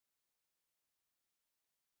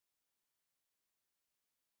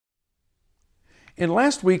In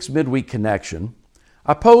last week's Midweek Connection,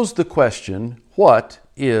 I posed the question, what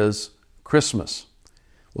is Christmas?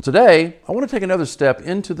 Well, today, I want to take another step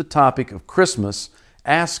into the topic of Christmas,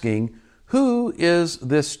 asking, who is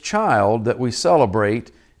this child that we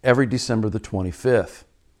celebrate every December the 25th?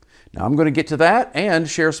 Now, I'm going to get to that and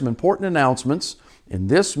share some important announcements in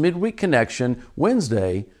this Midweek Connection,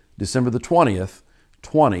 Wednesday, December the 20th,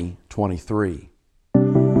 2023.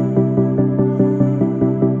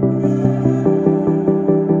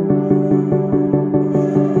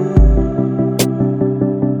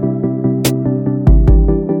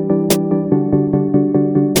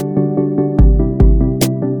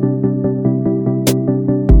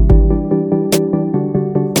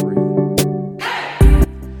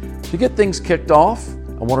 To get things kicked off,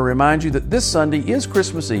 I want to remind you that this Sunday is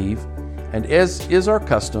Christmas Eve, and as is our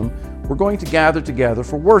custom, we're going to gather together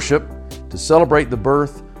for worship to celebrate the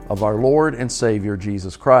birth of our Lord and Savior,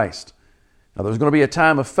 Jesus Christ. Now, there's going to be a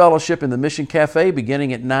time of fellowship in the Mission Cafe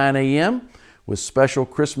beginning at 9 a.m. with special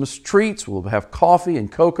Christmas treats. We'll have coffee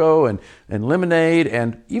and cocoa and lemonade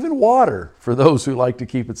and even water for those who like to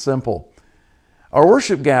keep it simple. Our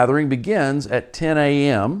worship gathering begins at 10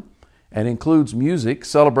 a.m. and includes music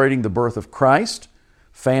celebrating the birth of Christ,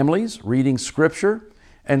 families reading Scripture,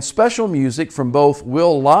 and special music from both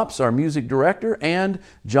Will Lops, our music director, and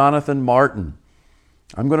Jonathan Martin.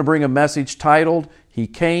 I'm going to bring a message titled, He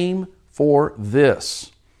Came for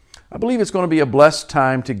This. I believe it's going to be a blessed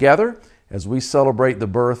time together as we celebrate the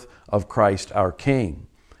birth of Christ our King.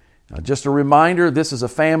 Now, just a reminder, this is a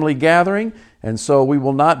family gathering, and so we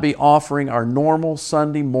will not be offering our normal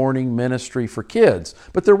Sunday morning ministry for kids,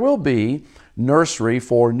 but there will be nursery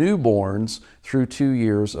for newborns through 2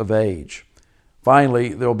 years of age.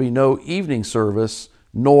 Finally, there will be no evening service,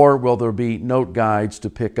 nor will there be note guides to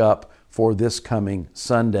pick up for this coming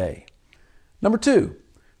Sunday. Number 2,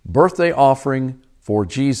 birthday offering for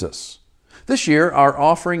Jesus. This year, our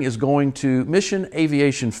offering is going to Mission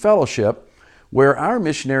Aviation Fellowship, where our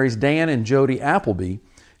missionaries Dan and Jody Appleby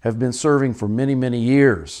have been serving for many, many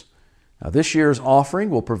years. Now, this year's offering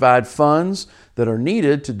will provide funds that are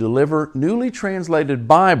needed to deliver newly translated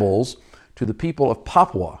Bibles to the people of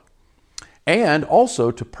Papua, and also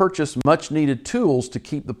to purchase much-needed tools to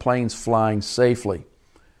keep the planes flying safely.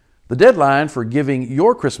 The deadline for giving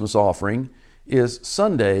your Christmas offering is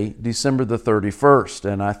Sunday, December the 31st,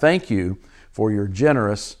 and I thank you for your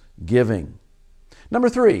generous giving. Number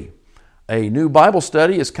 3, a new Bible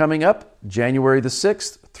study is coming up January the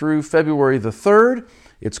 6th through February the 3rd.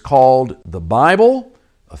 It's called The Bible,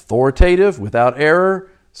 Authoritative, Without Error,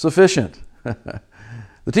 Sufficient.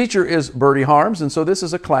 The teacher is Bertie Harms, and so this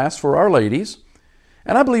is a class for our ladies.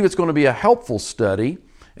 And I believe it's going to be a helpful study,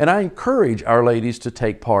 and I encourage our ladies to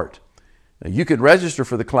take part. Now, you can register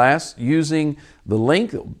for the class using the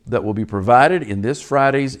link that will be provided in this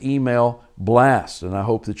Friday's email blast, and I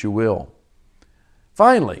hope that you will.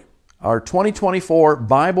 Finally, our 2024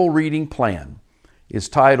 Bible reading plan is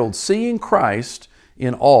titled Seeing Christ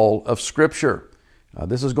in All of Scripture.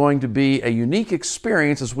 This is going to be a unique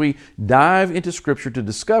experience as we dive into Scripture to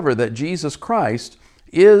discover that Jesus Christ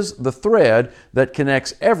is the thread that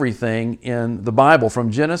connects everything in the Bible from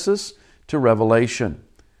Genesis to Revelation.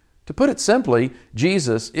 To put it simply,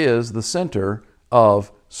 Jesus is the center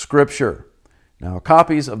of Scripture. Now,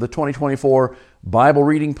 copies of the 2024 Bible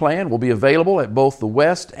reading plan will be available at both the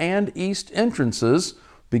west and east entrances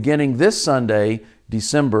beginning this Sunday,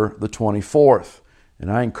 December the 24th.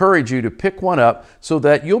 And I encourage you to pick one up so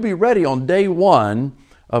that you'll be ready on day 1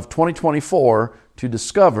 of 2024 to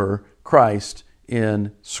discover Christ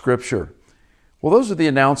in Scripture. Well, those are the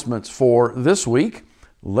announcements for this week.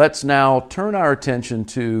 Let's now turn our attention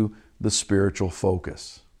to the spiritual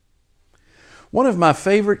focus. One of my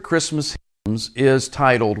favorite Christmas hymns is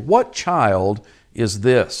titled, What Child Is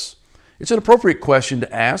This? It's an appropriate question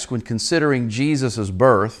to ask when considering Jesus'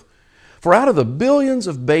 birth. For out of the billions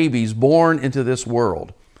of babies born into this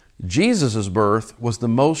world, Jesus' birth was the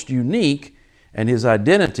most unique, and His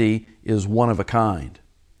identity is one of a kind.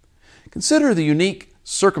 Consider the unique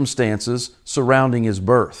circumstances surrounding His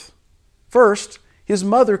birth. First, His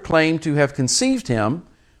mother claimed to have conceived Him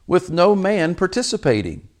with no man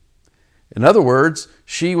participating. In other words,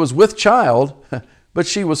 she was with child, but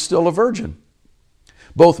she was still a virgin.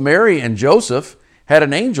 Both Mary and Joseph had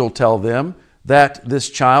an angel tell them that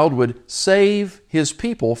this child would save His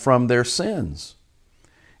people from their sins.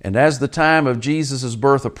 And as the time of Jesus'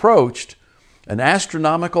 birth approached, an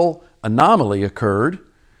astronomical anomaly occurred,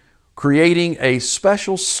 creating a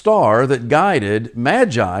special star that guided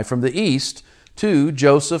Magi from the east to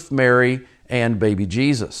Joseph, Mary, and baby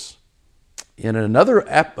Jesus. In another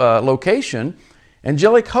location,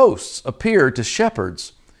 Angelic hosts appeared to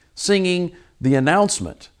shepherds, singing the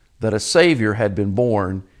announcement that a Savior had been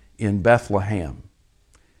born in Bethlehem.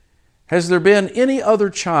 Has there been any other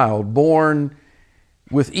child born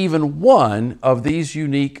with even one of these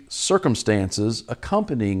unique circumstances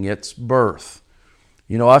accompanying its birth?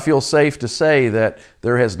 You know, I feel safe to say that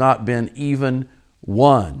there has not been even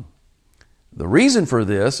one. The reason for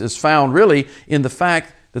this is found really in the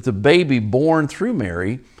fact that the baby born through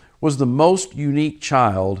Mary was the most unique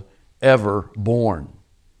child ever born.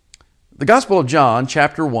 The Gospel of John,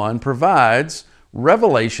 chapter 1, provides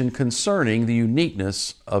revelation concerning the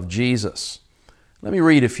uniqueness of Jesus. Let me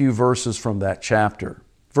read a few verses from that chapter.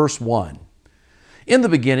 Verse 1. In the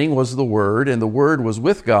beginning was the Word, and the Word was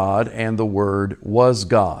with God, and the Word was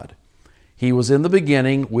God. He was in the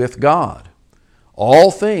beginning with God.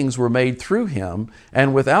 All things were made through Him,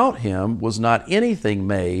 and without Him was not anything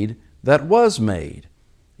made that was made.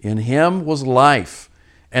 In Him was life,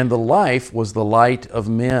 and the life was the light of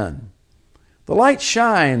men. The light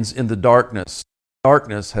shines in the darkness.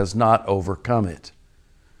 Darkness has not overcome it.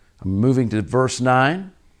 I'm moving to verse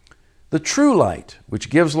 9. The true light,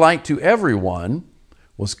 which gives light to everyone,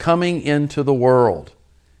 was coming into the world.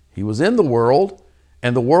 He was in the world,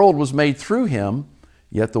 and the world was made through Him,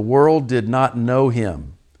 yet the world did not know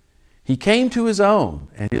Him. He came to His own,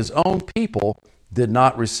 and His own people did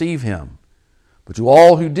not receive Him. But to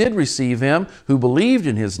all who did receive Him, who believed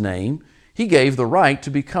in His name, He gave the right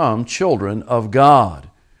to become children of God,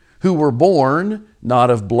 who were born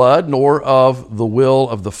not of blood, nor of the will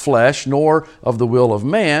of the flesh, nor of the will of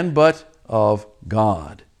man, but of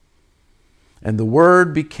God. And the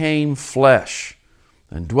Word became flesh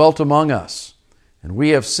and dwelt among us, and we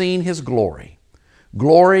have seen His glory,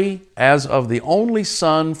 glory as of the only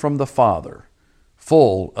Son from the Father,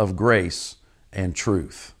 full of grace and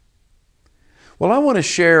truth. Well, I want to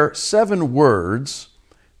share 7 words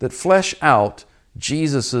that flesh out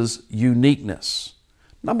Jesus' uniqueness.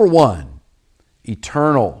 Number 1,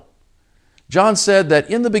 eternal. John said that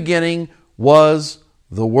in the beginning was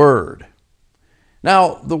the Word.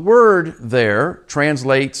 Now, the word there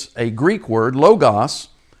translates a Greek word, logos,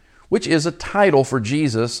 which is a title for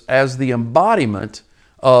Jesus as the embodiment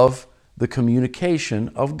of the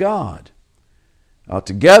communication of God. Now,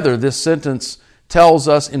 together, this sentence tells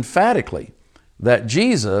us emphatically that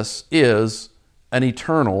Jesus is an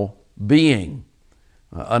eternal being.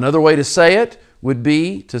 Another way to say it would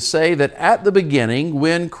be to say that at the beginning,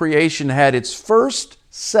 when creation had its first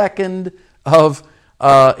second of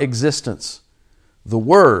existence, the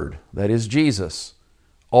Word, that is Jesus,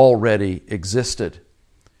 already existed.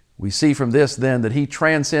 We see from this then that He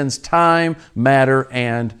transcends time, matter,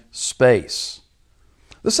 and space.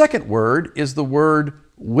 The second word is the word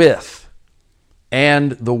with,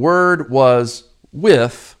 and the Word was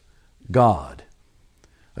with God.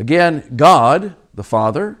 Again, God, the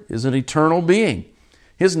Father, is an eternal being.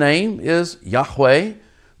 His name is Yahweh,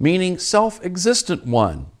 meaning self-existent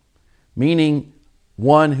one, meaning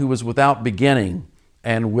one who was without beginning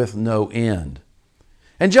and with no end.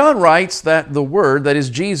 And John writes that the Word, that is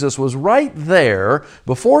Jesus, was right there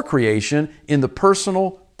before creation in the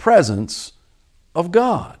personal presence of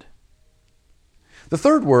God. The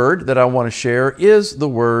third word that I want to share is the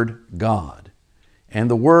word God. And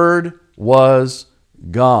the Word was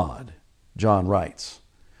God, John writes.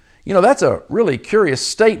 You know, that's a really curious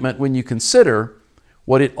statement when you consider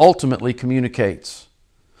what it ultimately communicates.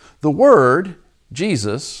 The Word,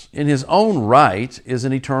 Jesus, in His own right, is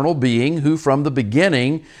an eternal being who from the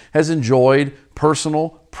beginning has enjoyed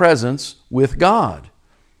personal presence with God.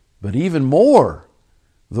 But even more,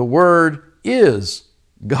 the Word is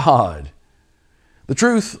God. The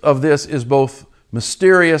truth of this is both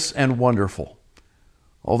mysterious and wonderful.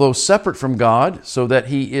 Although separate from God, so that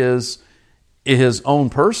He is His own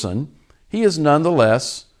person, He is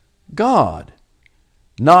nonetheless God.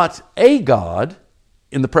 Not a God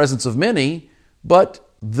in the presence of many, but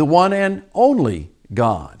the one and only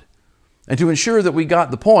God. And to ensure that we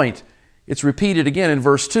got the point, it's repeated again in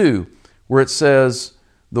verse 2, where it says,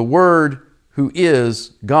 the Word who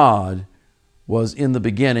is God was in the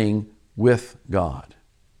beginning with God.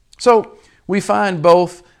 So we find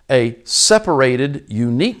both a separated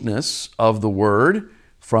uniqueness of the Word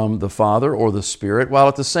from the Father or the Spirit, while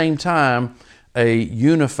at the same time a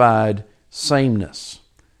unified sameness.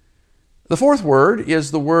 The fourth word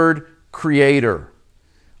is the word Creator.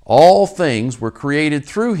 All things were created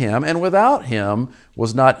through Him, and without Him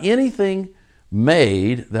was not anything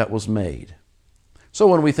made that was made. So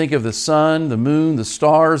when we think of the sun, the moon, the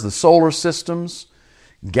stars, the solar systems,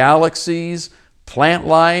 galaxies, plant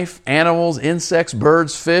life, animals, insects,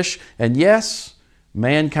 birds, fish, and yes,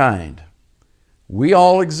 mankind, We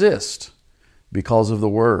all exist because of the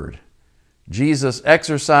Word. Jesus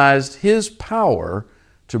exercised His power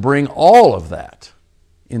to bring all of that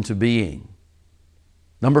into being.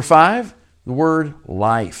 Number 5, the word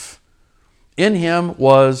life. In Him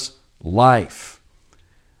was life.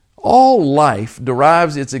 All life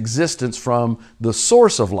derives its existence from the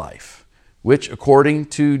source of life, which, according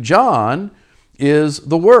to John, is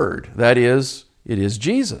the Word. That is, it is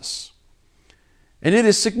Jesus. And it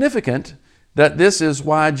is significant that this is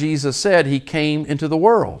why Jesus said He came into the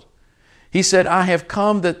world. He said, I have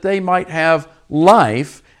come that they might have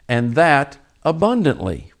life, and that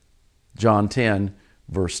abundantly. John 10,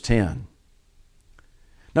 verse 10.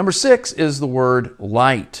 Number 6 is the word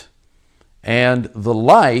light. And the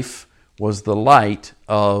life was the light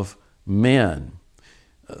of men.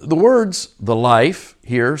 The words, the life,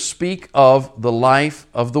 here speak of the life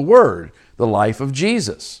of the Word, the life of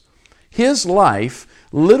Jesus. His life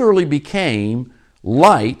literally became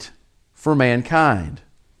light for mankind.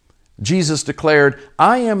 Jesus declared,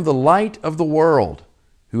 I am the light of the world.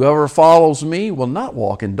 Whoever follows me will not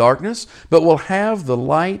walk in darkness, but will have the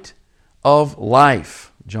light of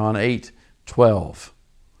life. John 8:12.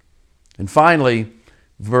 And finally,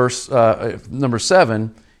 number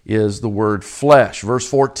 7 is the word flesh. Verse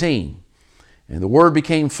 14. And the Word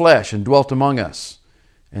became flesh and dwelt among us.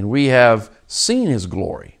 And we have seen His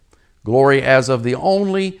glory. Glory as of the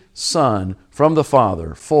only Son from the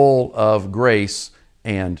Father, full of grace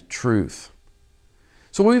and truth.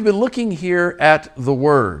 So we've been looking here at the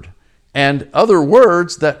Word and other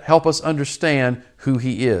words that help us understand who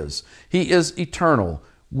He is. He is eternal,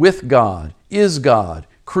 with God, is God,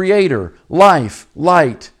 Creator, life,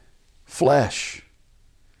 light, flesh.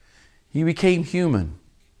 He became human.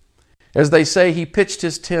 As they say, He pitched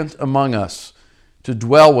His tent among us to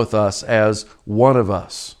dwell with us as one of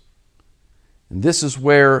us. And this is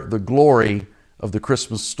where the glory of the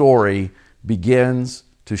Christmas story begins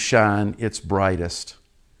to shine its brightest.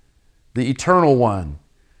 The Eternal One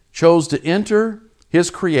chose to enter His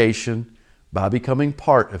creation by becoming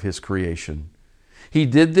part of His creation. He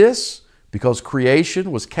did this because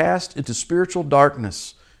creation was cast into spiritual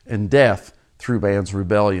darkness and death through man's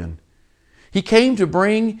rebellion. He came to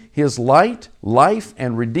bring His light, life,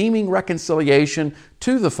 and redeeming reconciliation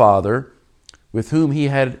to the Father, with whom He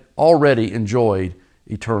had already enjoyed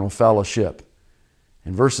eternal fellowship.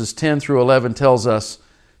 And verses 10 through 11 tells us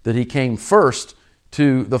that He came first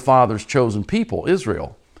to the Father's chosen people,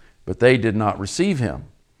 Israel, but they did not receive Him.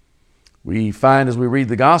 We find as we read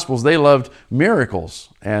the Gospels, they loved miracles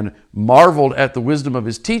and marveled at the wisdom of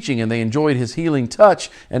His teaching, and they enjoyed His healing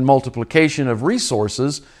touch and multiplication of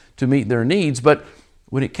resources to meet their needs. But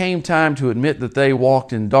when it came time to admit that they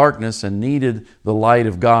walked in darkness and needed the light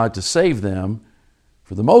of God to save them,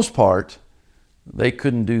 for the most part, they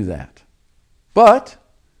couldn't do that. But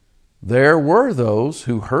there were those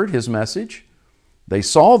who heard His message. They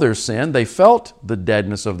saw their sin. They felt the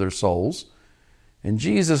deadness of their souls. And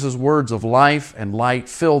Jesus' words of life and light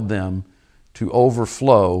filled them to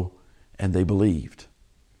overflow, and they believed.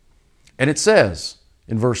 And it says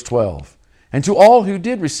in verse 12, and to all who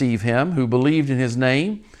did receive Him, who believed in His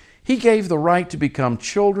name, He gave the right to become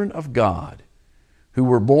children of God, who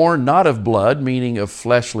were born not of blood, meaning of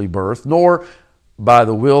fleshly birth, nor by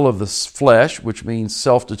the will of the flesh, which means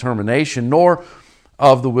self-determination, nor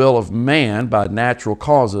of the will of man by natural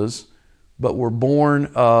causes, but were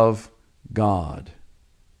born of God.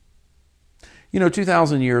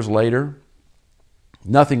 2,000 years later,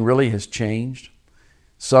 nothing really has changed.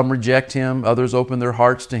 Some reject Him, others open their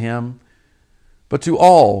hearts to Him. But to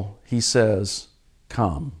all, He says,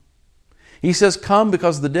 come. He says, come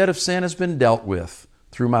because the debt of sin has been dealt with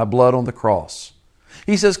through my blood on the cross.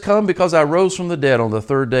 He says, come because I rose from the dead on the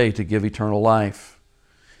third day to give eternal life.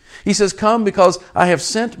 He says, come because I have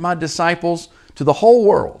sent my disciples to the whole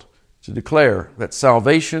world to declare that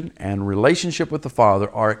salvation and relationship with the Father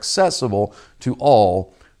are accessible to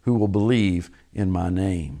all who will believe in my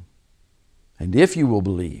name. And if you will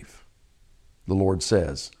believe, the Lord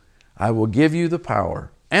says, I will give you the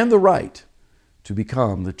power and the right to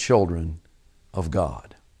become the children of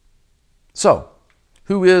God. So,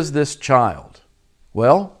 who is this child?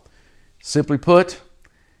 Well, simply put,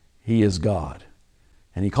 He is God.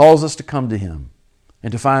 And He calls us to come to Him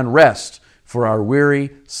and to find rest for our weary,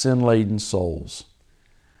 sin-laden souls.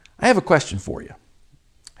 I have a question for you.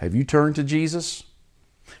 Have you turned to Jesus?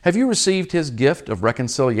 Have you received His gift of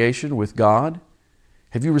reconciliation with God?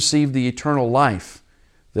 Have you received the eternal life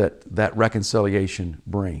that reconciliation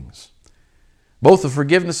brings? Both the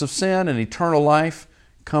forgiveness of sin and eternal life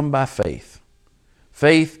come by faith.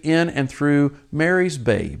 Faith in and through Mary's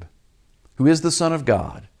babe, who is the Son of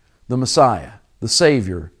God, the Messiah, the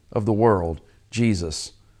Savior of the world,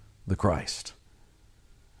 Jesus the Christ.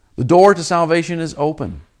 The door to salvation is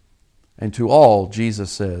open, and to all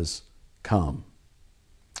Jesus says, come.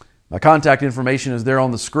 My contact information is there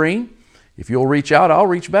on the screen. If you'll reach out, I'll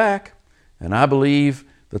reach back, and I believe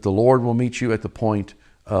that the Lord will meet you at the point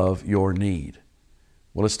of your need.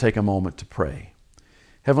 Well, let's take a moment to pray.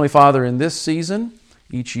 Heavenly Father, in this season,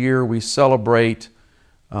 each year we celebrate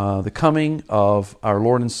the coming of our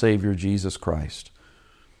Lord and Savior, Jesus Christ.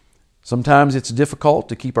 Sometimes it's difficult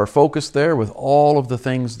to keep our focus there with all of the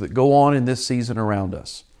things that go on in this season around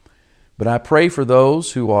us. But I pray for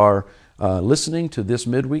those who are listening to this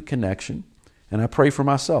midweek connection, and I pray for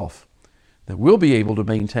myself that we'll be able to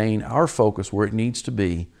maintain our focus where it needs to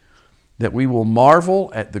be, that we will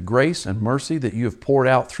marvel at the grace and mercy that you have poured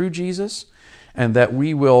out through Jesus, and that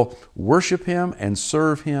we will worship Him and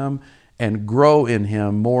serve Him and grow in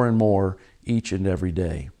Him more and more each and every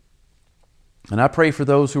day. And I pray for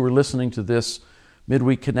those who are listening to this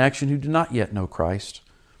midweek connection who do not yet know Christ,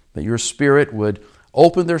 that your Spirit would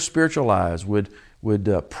open their spiritual eyes, would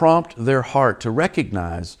prompt their heart to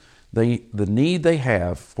recognize the need they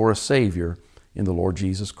have for a Savior in the Lord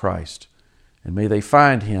Jesus Christ. And may they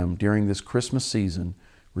find Him during this Christmas season,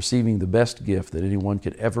 receiving the best gift that anyone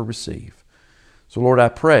could ever receive. So Lord, I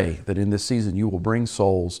pray that in this season you will bring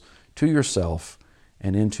souls to yourself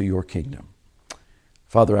and into your kingdom.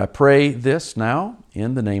 Father, I pray this now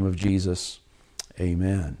in the name of Jesus.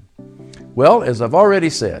 Amen. Well, as I've already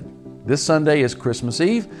said, this Sunday is Christmas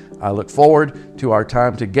Eve. I look forward to our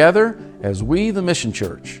time together as we, the Mission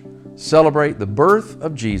Church, celebrate the birth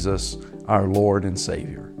of Jesus, our Lord and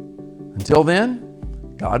Savior. Until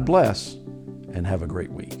then, God bless and have a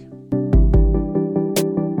great week.